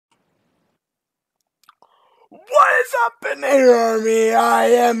What is up, Inator Army? I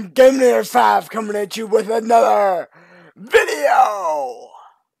am Inator 5 coming at you with another video!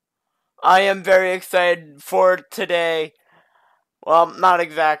 I am very excited for today. Well, not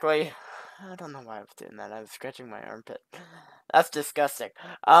exactly. I don't know why I was doing that. I was scratching my armpit. That's disgusting.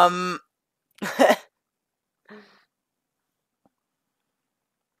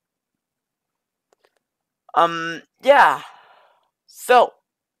 Yeah. So,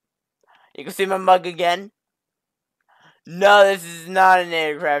 you can see my mug again. No, this is not an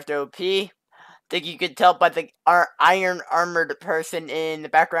aircraft OP. Think you could tell by the iron armored person in the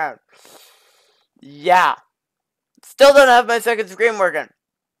background. Yeah. Still don't have my second screen working.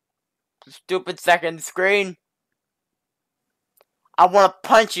 Stupid second screen. I want to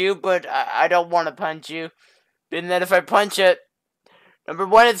punch you, but I don't want to punch you. And then if I punch it, number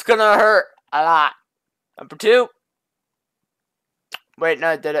one, it's gonna hurt a lot. Number two, wait, no,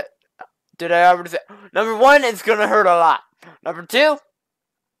 I did it. Did I already say? Number one, it's gonna hurt a lot. Number two,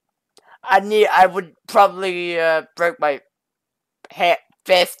 I would probably break my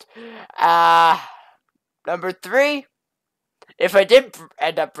fist. Number three, if I did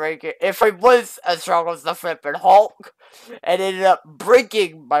end up breaking, if I was as strong as the flippin' Hulk and ended up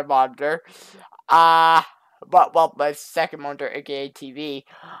breaking my monitor, well, my second monitor, aka TV,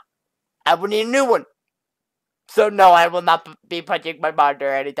 I would need a new one. So no, I will not be punching my monitor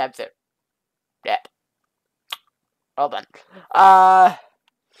anytime soon. Yet. Hold on.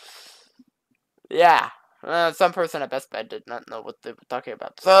 Yeah. Some person at Best Buy did not know what they were talking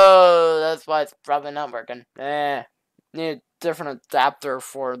about. So that's why it's probably not working. Need a different adapter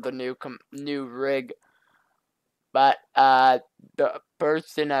for the new rig. But the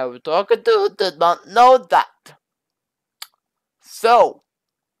person I was talking to did not know that. So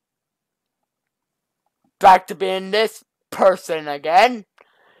back to being this person again.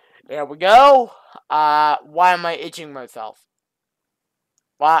 There we go. Why am I itching myself?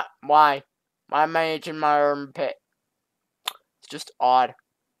 Why? Why am I itching my armpit? It's just odd.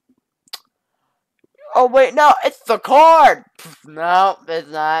 Oh wait, no, it's the cord! No, it's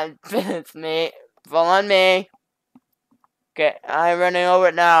not. It's me. Fall on me. Okay, I'm running over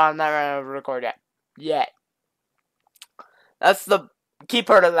it now. I'm not running over the cord yet. Yet. That's the key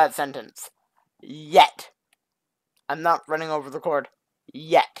part of that sentence. Yet. I'm not running over the cord.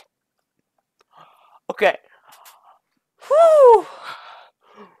 Yet. Okay. Whew.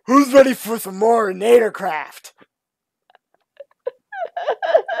 Who's ready for some more Inator craft?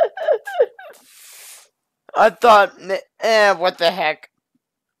 I thought, what the heck.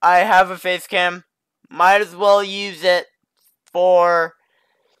 I have a face cam. Might as well use it for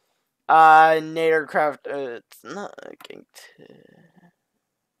Inator craft. It's not looking to...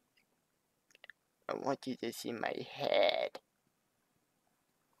 I want you to see my head.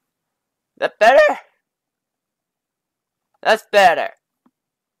 That better? That's better.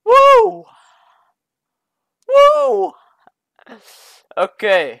 Woo! Woo!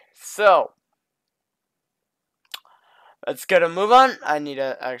 Okay, so let's get a move on. I need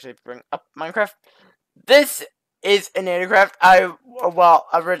to actually bring up Minecraft. This is an Inator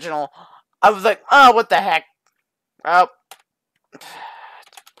original. I was like, oh, what the heck? Oh.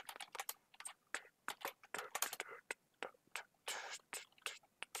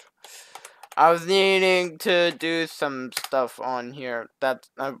 I was needing to do some stuff on here. That's,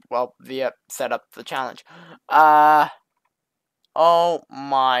 via set up the challenge. Oh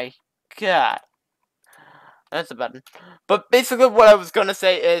my god. That's a button. But basically what I was gonna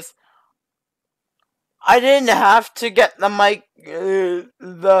say is, I didn't have to get the mic,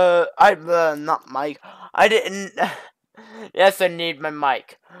 not mic. I didn't, yes, I need my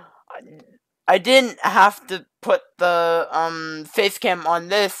mic. I didn't have to put the, face cam on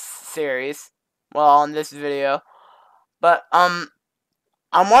this series. Well, on this video. But, I'm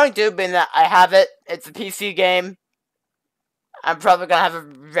wanting to, being that I have it. It's a PC game. I'm probably gonna have a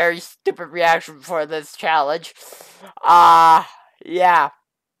very stupid reaction for this challenge. Yeah.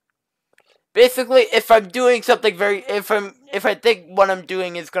 Basically, if I'm doing something if I think what I'm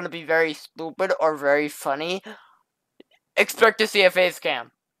doing is gonna be very stupid or very funny, expect to see a face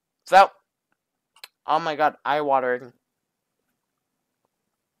cam. So, oh my god, eye watering.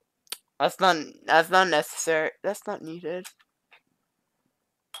 That's not necessary. That's not needed.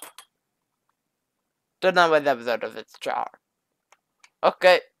 Did not with the episode of its jar.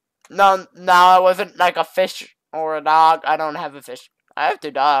 Okay. No, I wasn't like a fish or a dog. I don't have a fish. I have 2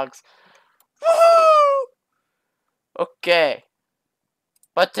 dogs. Woohoo! Okay.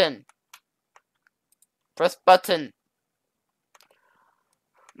 Button. Press button.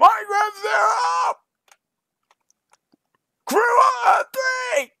 Minecraft 0! Crew on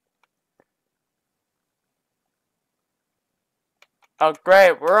 3! Oh,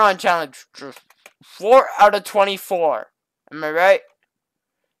 great. We're on challenge 4 out of 24. Am I right?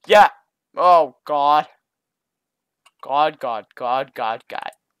 Yeah. Oh, God. God.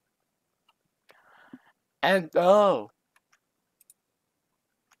 And, oh.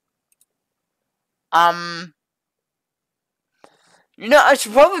 You know, I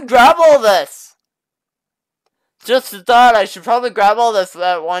should probably grab all this. Just a thought, I should probably grab all this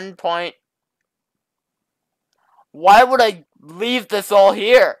at one point. Why would I leave this all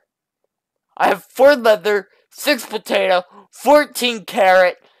here? I have 4 leather, 6 potato, 14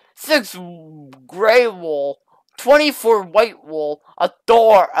 carrot, 6 gray wool, 24 white wool, a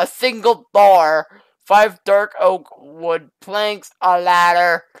door, a single door, 5 dark oak wood planks, a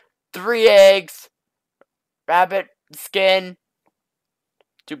ladder, 3 eggs, rabbit skin,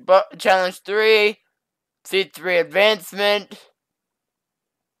 to challenge 3, C3 advancement.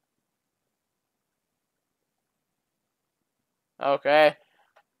 Okay.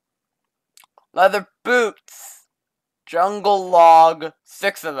 Leather boots. Jungle log.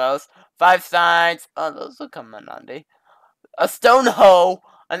 6 of those. 5 signs. Oh, those will come in handy. A stone hoe.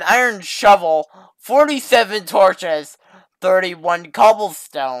 An iron shovel. 47 torches. 31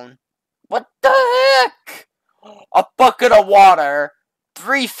 cobblestone. What the heck? A bucket of water.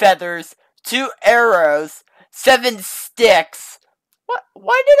 3 feathers. 2 arrows. 7 sticks. What?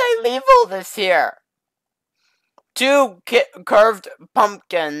 Why did I leave all this here? 2 carved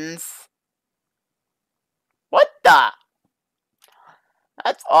pumpkins. What the?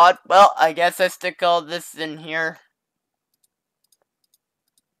 That's odd. Well, I guess I stick all this in here.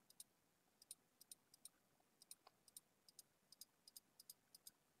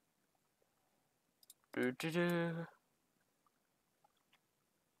 What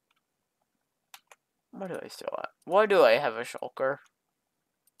do I still have? Why do I have a shulker?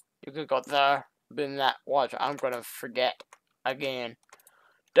 You could go there. Been that. Watch, I'm gonna forget again.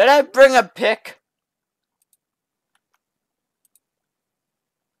 Did I bring a pick?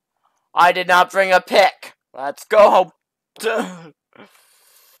 I did not bring a pick. Let's go home.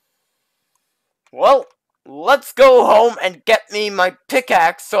 Well, let's go home and get me my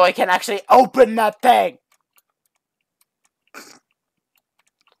pickaxe so I can actually open that thing.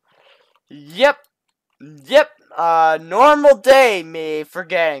 Yep. Normal day, me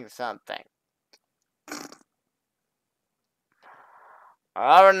forgetting something.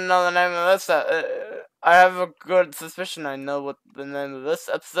 I already know the name of this. I have a good suspicion I know what the name of this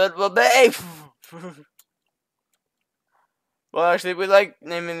episode will be. Well, actually, we like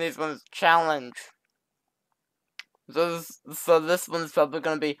naming these ones challenge. So this one's probably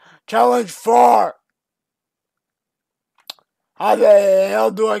gonna be challenge 4. How the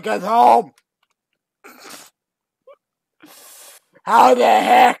hell do I get home? How the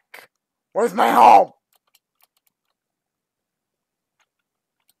heck? Where's my home?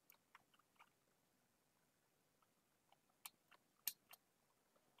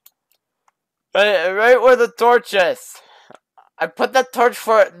 Right where the torch is. I put that torch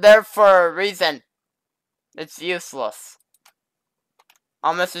there for a reason. It's useless.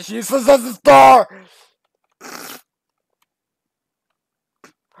 Almost as useless as the door!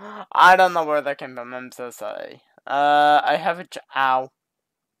 I don't know where that came from, I'm so sorry. I have a ow.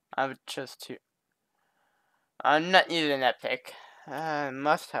 I have a chest too. I'm not using that pick. I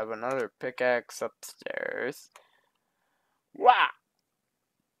must have another pickaxe upstairs. Wow!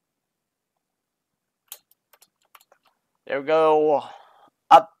 There we go.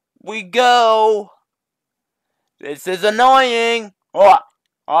 Up we go! This is annoying! Oh!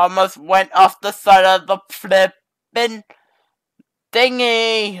 Almost went off the side of the flippin'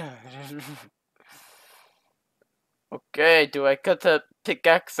 thingy! Okay, do I cut the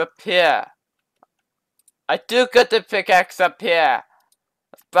pickaxe up here? I do cut the pickaxe up here.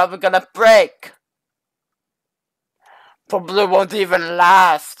 It's probably gonna break. Probably won't even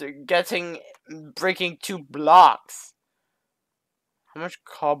last. Breaking 2 blocks. How much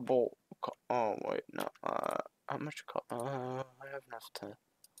cobble? Oh wait, no. How much cobble? I have enough to.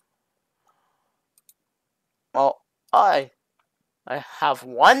 Well, I have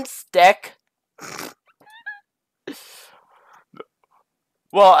 1 stick.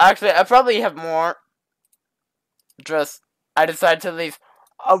 Well, actually, I probably have more. Just, I decided to leave.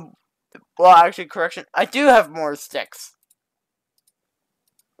 Well, actually, correction. I do have more sticks.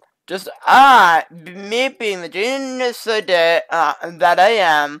 Just, me being the genius that I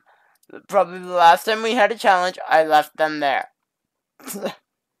am, probably the last time we had a challenge, I left them there.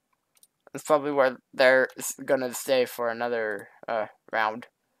 That's probably where they're gonna stay for another, round.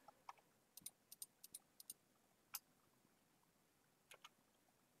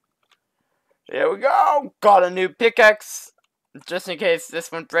 Here we go! Got a new pickaxe. Just in case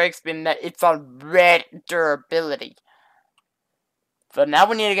this one breaks, being that it's on red durability. So now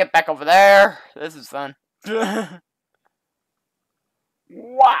we need to get back over there. This is fun.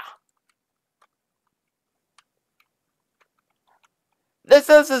 Wow. This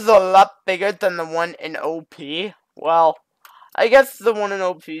house is a lot bigger than the one in OP. Well, I guess the one in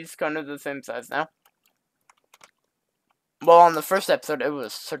OP is kind of the same size now. Well, on the first episode, it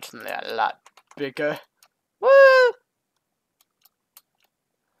was certainly a lot bigger. Woo!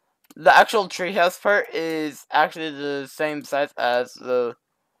 The actual treehouse part is actually the same size as the...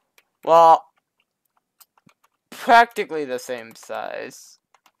 Well, practically the same size,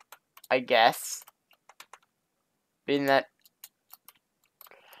 I guess. Being that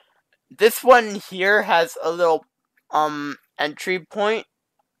this one here has a little entry point.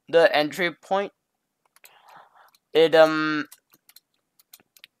 The entry point, it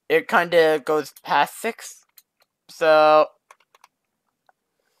kind of goes past 6, so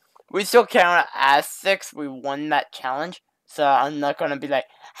we still count it as 6. We won that challenge, so I'm not gonna be like,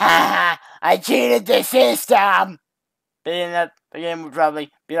 ha, I cheated the system. Being that the game would probably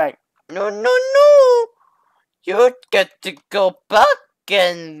be like, no, no, no, you get to go back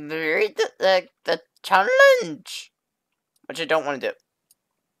and read the challenge, which I don't want to do.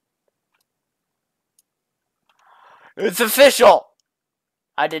 It's official!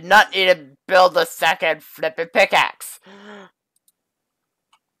 I did not need to build a second flippin' pickaxe.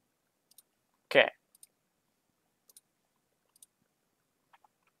 Okay.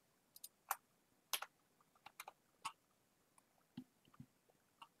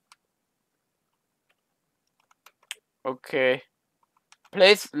 Okay.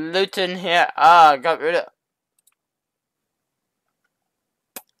 Place loot in here. Ah, got rid of...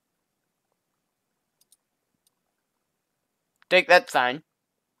 Take that sign.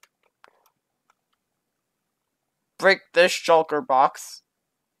 Break this shulker box.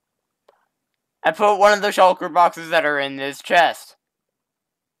 And put one of the shulker boxes that are in this chest.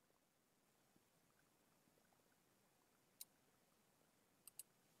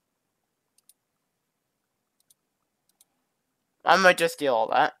 I might just steal all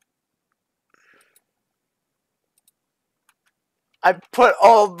that. I put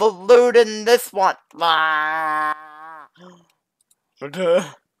all the loot in this one. Ah.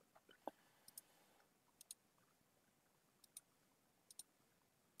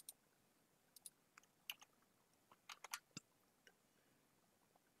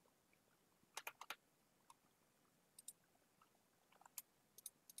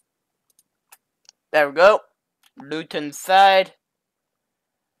 There we go. Loot inside.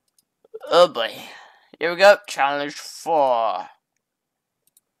 Oh boy. Here we go. Challenge 4.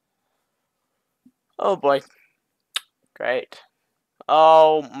 Oh boy. Great.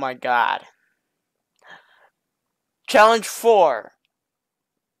 Oh my god. Challenge 4.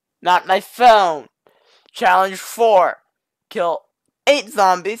 Not my phone. Challenge 4. Kill 8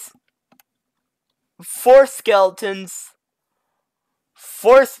 zombies. 4 skeletons.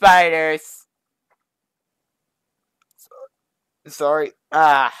 4 spiders. Sorry.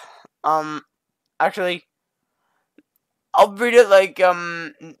 Actually, I'll read it like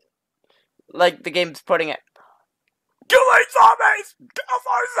the game's putting it. Kill 8 zombies! Kill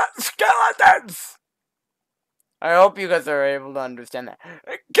 4 skeletons! I hope you guys are able to understand that.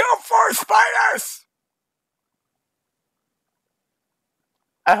 Kill 4 spiders!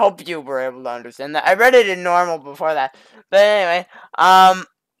 I hope you were able to understand that. I read it in normal before that. But anyway,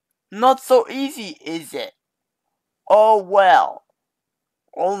 not so easy, is it? Oh well.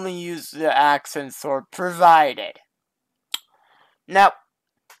 Only use the axe and sword provided. Now,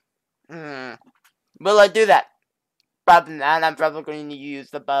 will I do that? Probably not. I'm probably going to use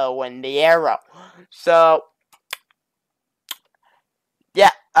the bow and the arrow. So,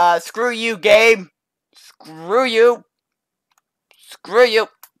 yeah, screw you, game. Screw you. Screw you.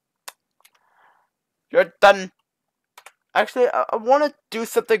 You're done. Actually, I want to do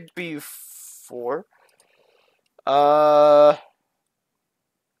something before.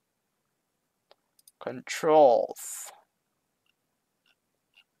 Controls.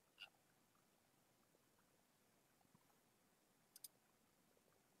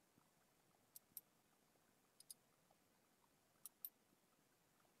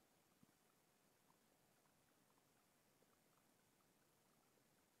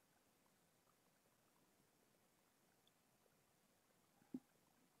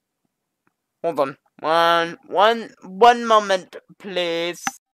 Hold on. One moment, please.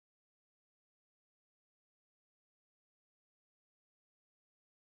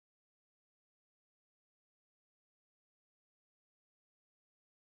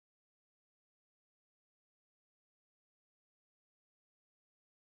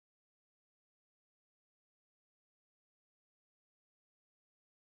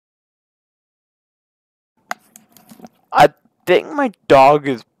 I think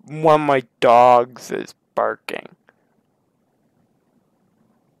one of my dogs is barking.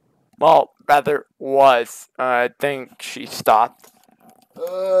 Well, rather was. I think she stopped.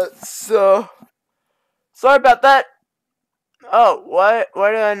 So sorry about that. Oh, what?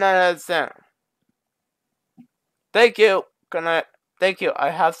 Why did I not have sound? Thank you. Thank you. I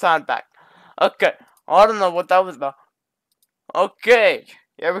have sound back. Okay. I don't know what that was about. Okay.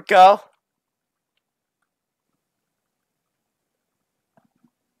 Here we go.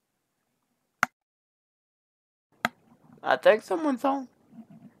 I think someone's home.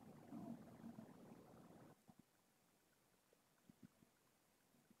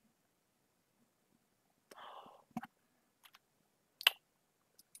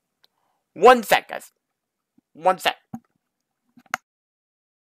 One sec, guys. One sec.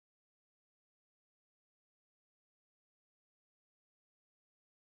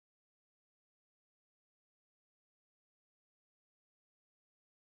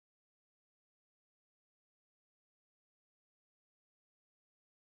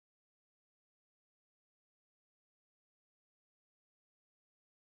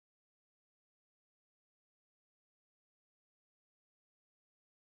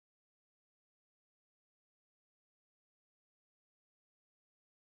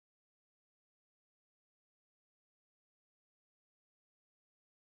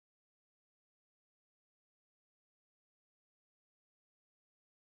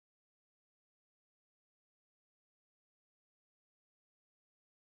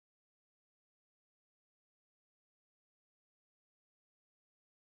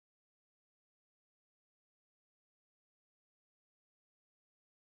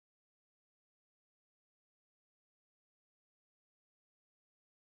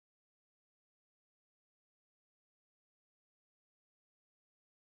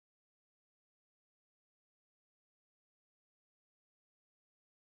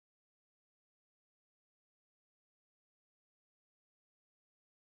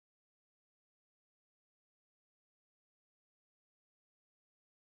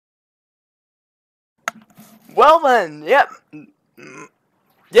 Well then, yep.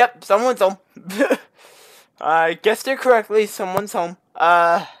 Yep, someone's home. I guessed it correctly, someone's home.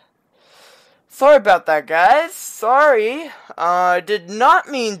 Sorry about that, guys. Sorry. I did not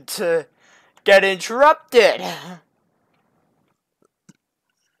mean to get interrupted.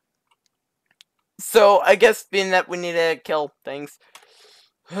 So, I guess being that we need to kill things.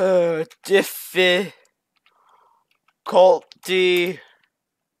 Difficulty.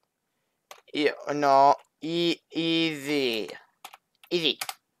 No, easy. Easy.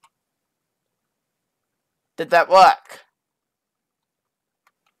 Did that work?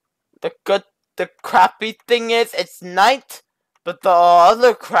 The crappy thing is, it's night, but the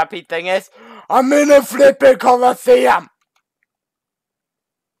other crappy thing is, I'm in a flipping Colosseum!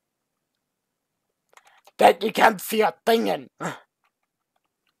 That you can't see a thing in.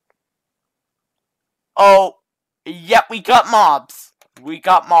 Oh, yep, we got mobs. We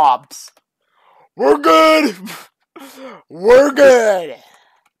got mobs. We're good! We're good!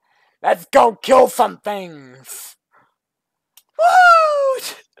 Let's go kill some things! Woo!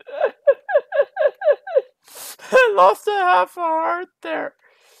 I lost a half a heart there.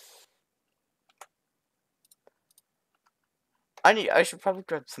 I should probably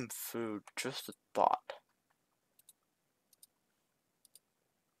grab some food. Just a thought.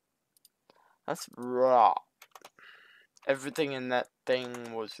 That's raw. Everything in that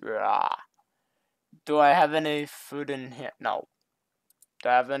thing was raw. Do I have any food in here? No. Do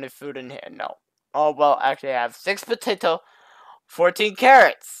I have any food in here? No. Oh, well, actually, I have 6 potato, 14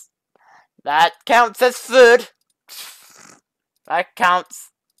 carrots. That counts as food. That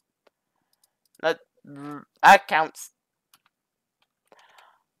counts. That counts.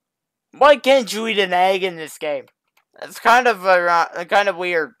 Why can't you eat an egg in this game? It's kind of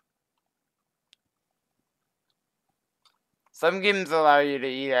weird. Some games allow you to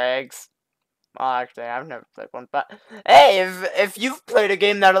eat eggs. Well, actually, I've never played one, but hey, if you've played a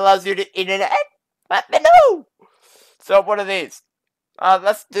game that allows you to eat an egg, let me know. So what are these?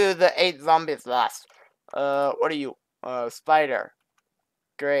 Let's do the 8 zombies last. What are you? Spider.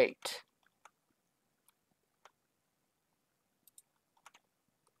 Great.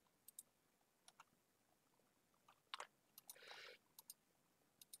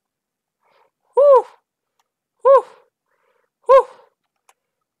 Whew. Whew. Whew.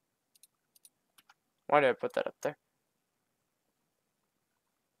 Why did I put that up there?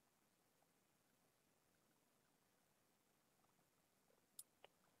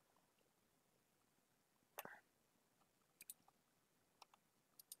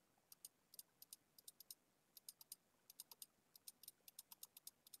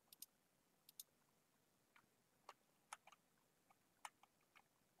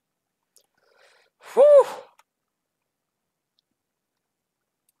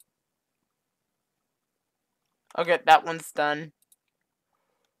 Okay, that one's done.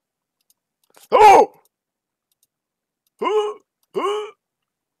 Oh!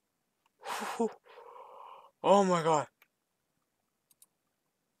 Oh my god.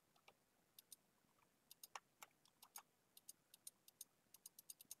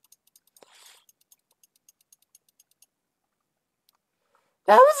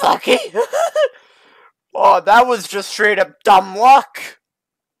 That was lucky. Oh, that was just straight up dumb luck.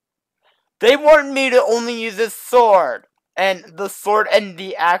 They wanted me to only use this sword. And the sword and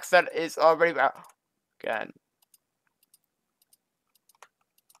the axe that is already... Good.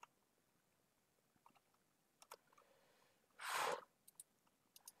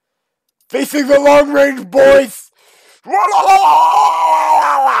 Facing the long range, boys!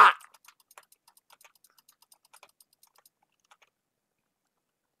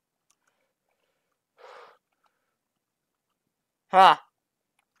 Huh.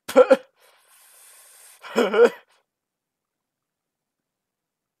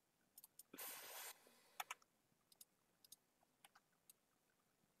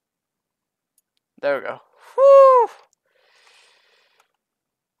 There we go. Whew.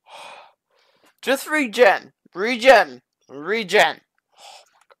 Just regen. Regen. Regen. Oh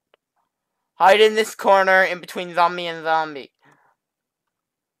my god. Hide in this corner in between zombie and zombie.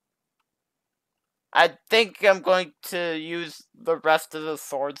 I think I'm going to use the rest of the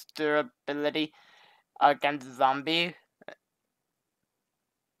sword's durability against zombie.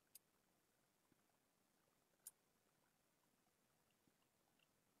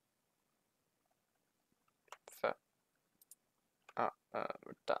 So,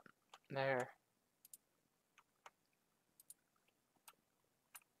 we're done. There.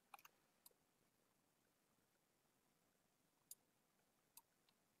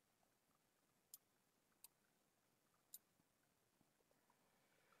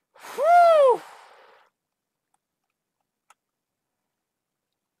 Whew!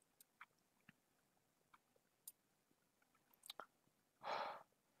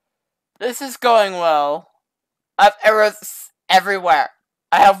 This is going well. I have arrows everywhere.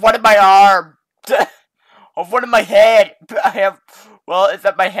 I have one in my arm. I have one in my head. I have... Well, is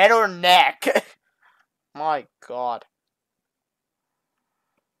that my head or neck? My god.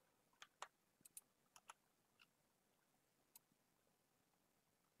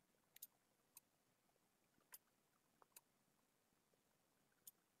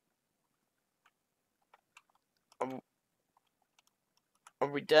 Are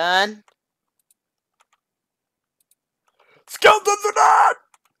we done? Skeletons are dead!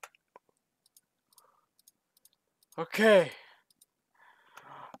 Okay.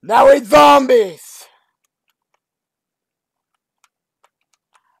 Now it's zombies!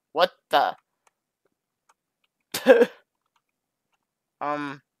 What the? Okay.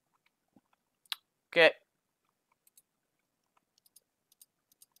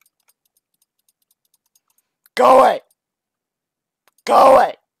 Go away! Go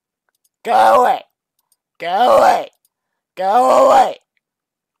away! Go away! Go away! Go away!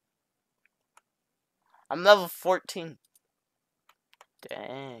 I'm level 14.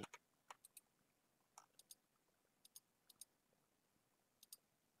 Dang.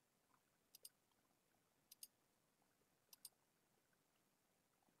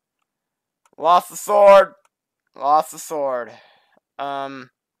 Lost the sword. Lost the sword.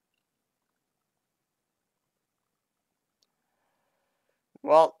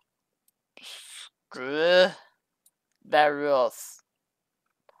 Well, screw that rules.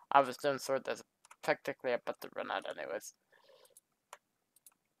 I was doing sword that's technically about to run out anyways.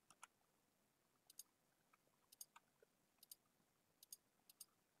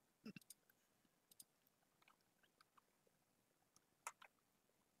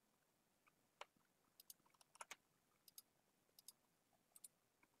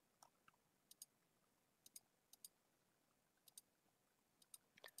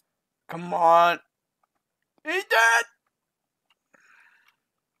 Come on. He did!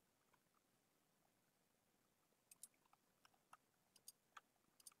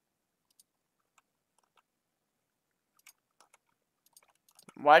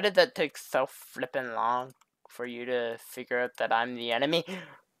 Why did that take so flippin' long for you to figure out that I'm the enemy?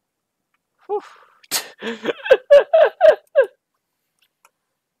 Whew.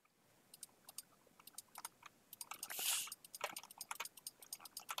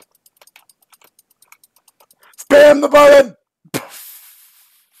 Spam the button!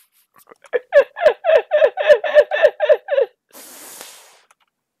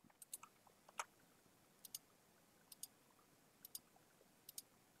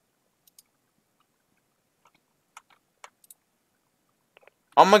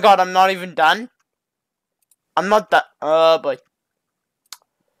 Oh my god, I'm not even done? I'm not that. Oh boy.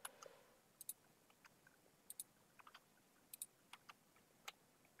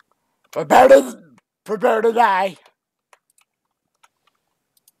 Prepare to die.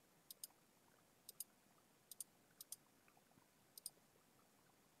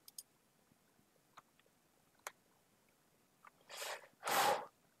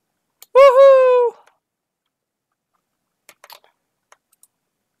 Woohoo!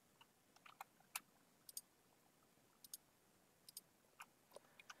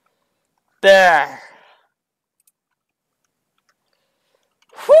 There.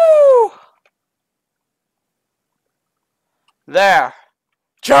 Whoo! There.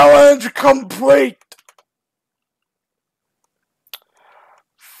 Challenge complete.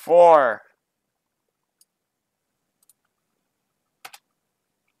 4.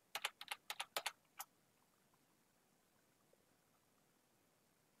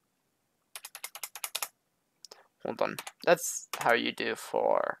 Hold on. That's how you do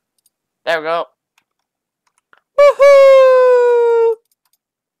 4. There we go. Woohoo!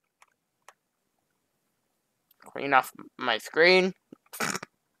 Clean off my screen.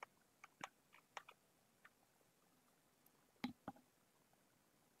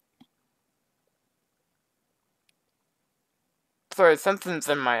 Sorry, something's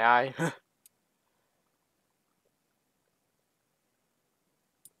in my eye.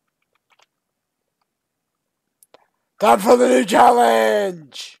 Time for the new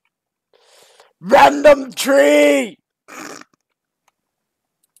challenge! Random tree!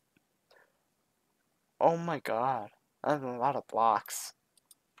 Oh my god, that's a lot of blocks.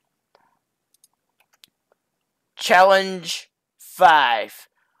 Challenge 5.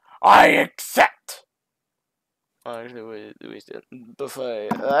 I accept! Actually,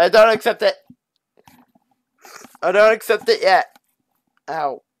 I don't accept it. I don't accept it yet.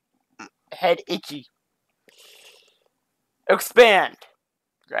 Ow. Head itchy. Expand.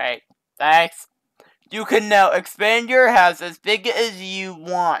 Great. Thanks. You can now expand your house as big as you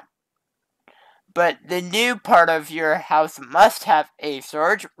want. But the new part of your house must have a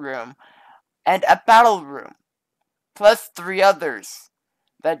storage room and a battle room, plus 3 others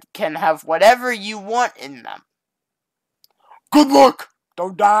that can have whatever you want in them. Good luck!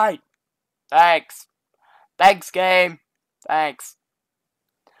 Don't die! Thanks. Thanks, game. Thanks.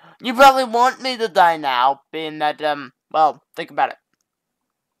 You probably want me to die now, being that, well, think about it.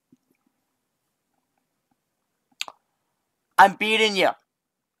 I'm beating you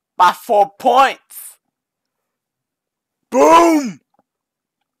by 4 points. Boom!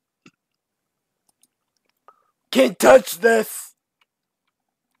 Can't touch this.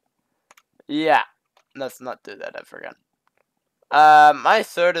 Yeah, let's not do that, I forgot. My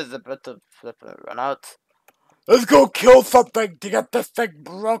sword is about to run out. Let's go kill something to get this thing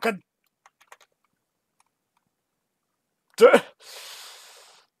broken.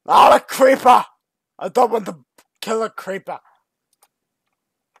 Not a creeper! I don't want to kill a creeper.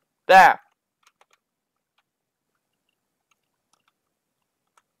 There.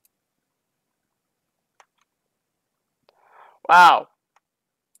 Wow.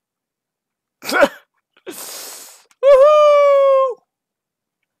 Woohoo!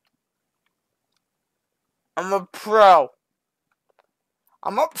 I'm a pro.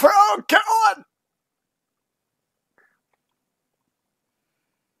 I'm a pro killing.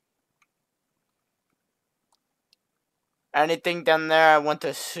 Anything down there I want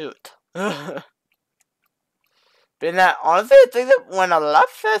to shoot. Being that, honestly, I think that went a lot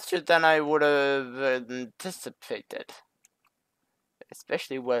faster than I would have anticipated.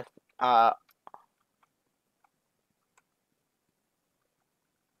 Especially with,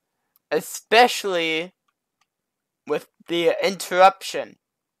 especially with the interruption.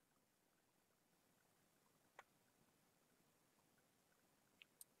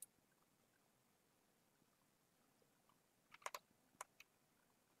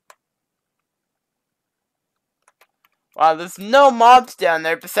 Wow, there's no mobs down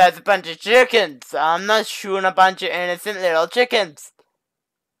there besides a bunch of chickens. I'm not shooting a bunch of innocent little chickens.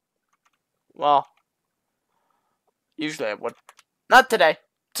 Well, usually I would. Not today.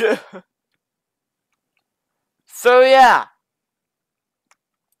 So yeah.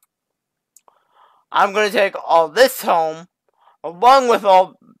 I'm gonna take all this home, along with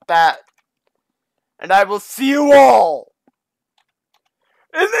all that, and I will see you all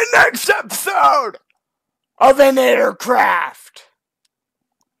in the next episode of Inator Craft.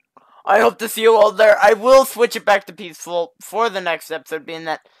 I hope to see you all there. I will switch it back to peaceful for the next episode, being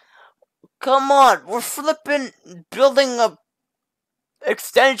that, come on, we're flipping building a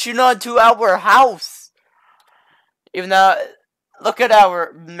extension onto our house. Even though, look at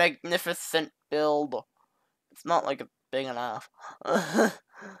our magnificent build. It's not like it's big enough.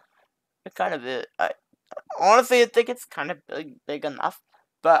 It kind of is. Honestly, I think it's kind of big enough.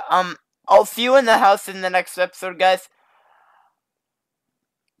 But, I'll see you in the house in the next episode, guys.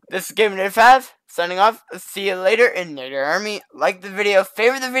 This is Inator5, signing off. See you later in Inator Army. Like the video,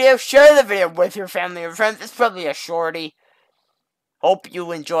 favorite the video, share the video with your family or friends. It's probably a shorty. Hope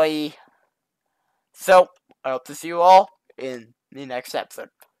you enjoy. So, I hope to see you all in the next episode.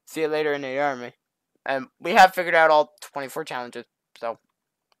 See you later in Inator Army. And we have figured out all 24 challenges. So,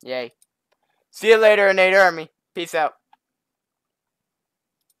 yay. See you later in Inator Army. Peace out.